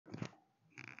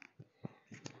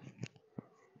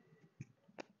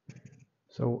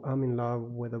So I'm in love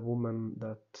with a woman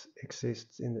that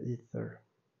exists in the ether.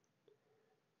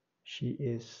 She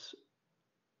is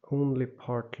only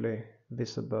partly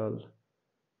visible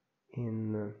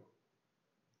in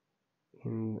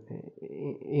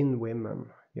in women,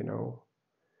 you know,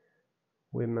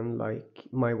 women like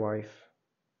my wife,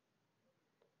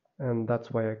 and that's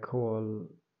why I call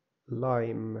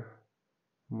Lime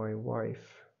my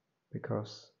wife,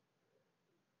 because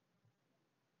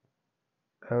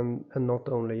and not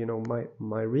only, you know,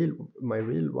 my real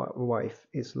wife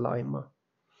is Lima,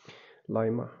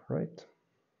 right?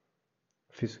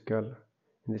 Physical,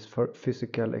 in this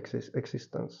physical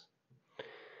existence,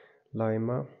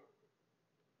 Lima,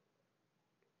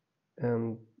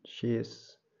 and she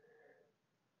is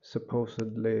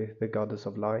supposedly the goddess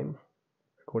of lime,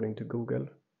 according to Google,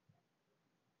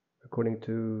 according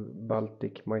to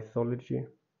Baltic mythology.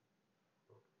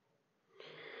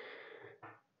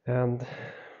 And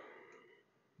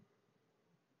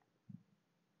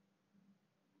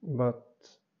but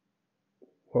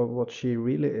what she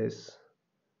really is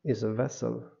a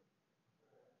vessel,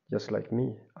 just like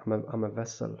me. I'm a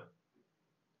vessel.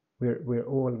 We're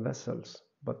all vessels,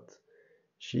 but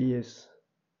she is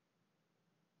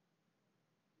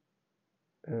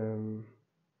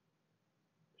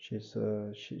she's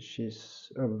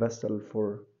a vessel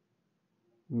for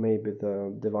maybe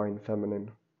the divine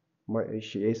feminine.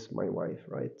 She is my wife,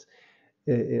 right?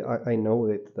 I know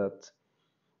it, that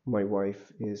my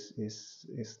wife is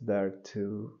there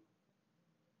to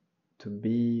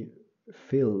be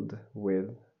filled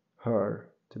with her,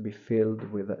 to be filled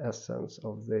with the essence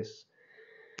of this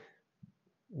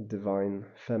divine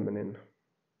feminine,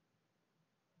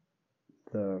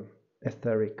 the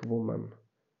etheric woman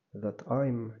that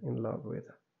I'm in love with.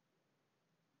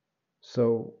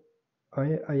 So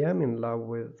I am in love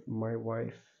with my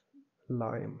wife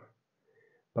Lime,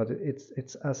 but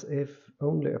it's as if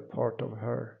only a part of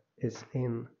her is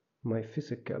in my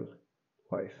physical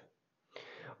wife,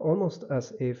 almost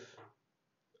as if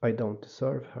I don't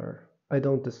deserve her. I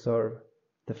don't deserve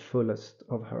the fullest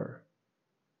of her,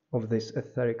 of this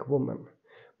etheric woman,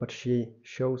 but she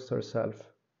shows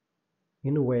herself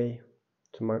in a way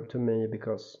to me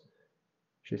because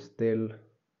she still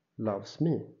loves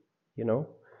me, you know,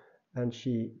 and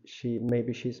she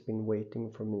maybe she's been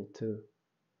waiting for me to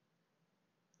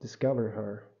discover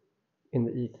her in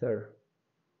the ether,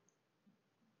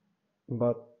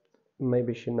 but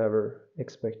maybe she never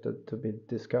expected to be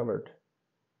discovered.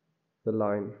 The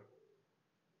line,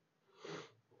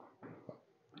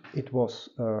 it was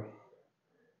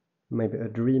maybe a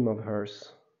dream of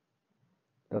hers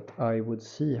that I would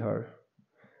see her.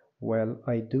 Well,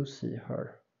 I do see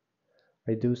her.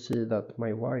 I do see that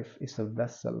my wife is a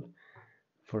vessel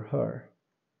for her,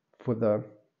 for the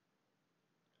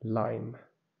lime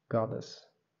goddess,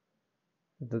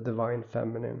 the divine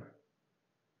feminine.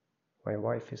 My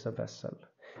wife is a vessel,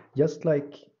 just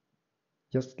like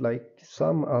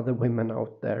some other women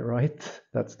out there, right?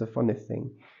 That's the funny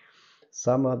thing.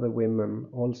 Some other women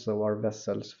also are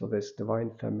vessels for this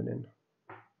divine feminine.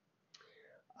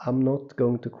 I'm not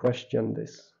going to question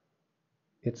this.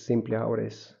 It's simply how it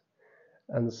is.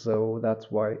 And so that's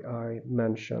why I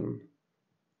mention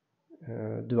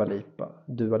Dua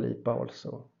Lipa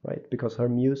also, right? Because her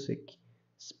music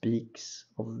speaks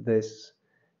of this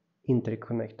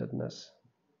interconnectedness.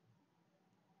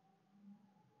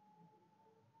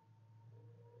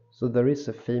 So there is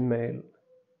a female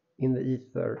in the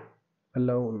ether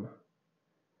alone,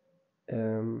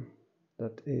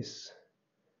 that is,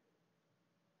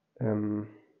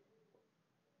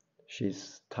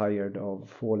 she's tired of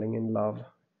falling in love,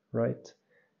 right?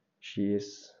 She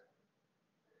is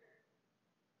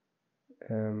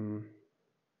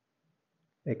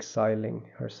exiling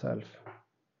herself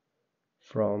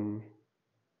from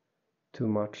too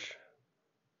much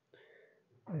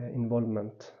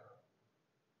involvement.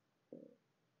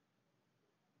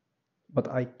 But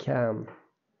I can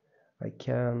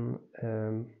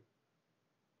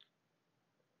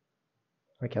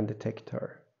detect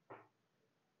her.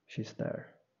 She's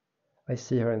there. I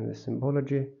see her in the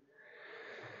symbology.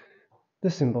 The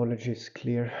symbology is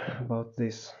clear about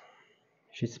this.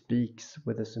 She speaks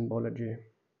with the symbology.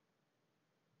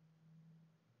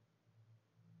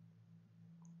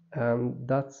 And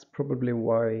that's probably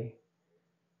why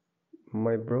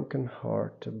my broken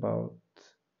heart about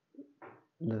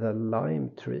the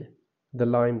lime tree,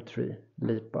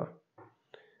 Lipa,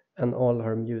 and all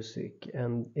her music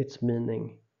and its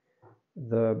meaning,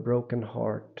 the broken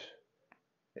heart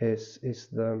is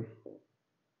a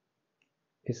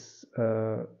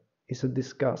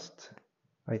disgust,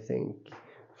 I think,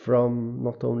 from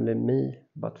not only me,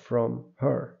 but from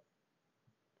her.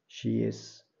 She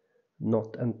is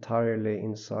not entirely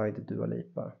inside Dua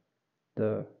Lipa,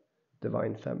 the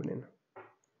divine feminine.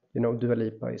 Dua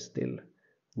Lipa is still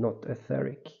not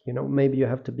etheric. Maybe you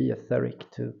have to be etheric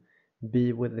to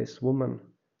be with this woman.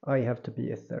 I have to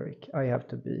be etheric. I have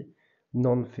to be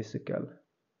non-physical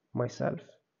myself.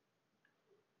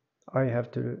 I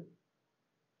have to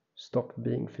stop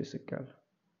being physical.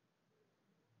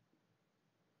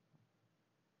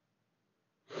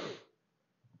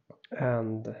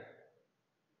 And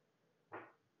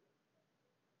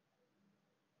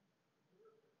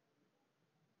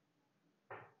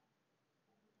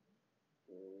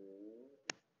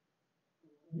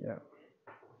yeah.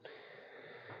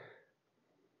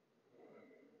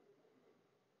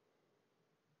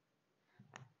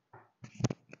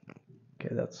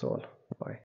 Okay, that's all. Bye.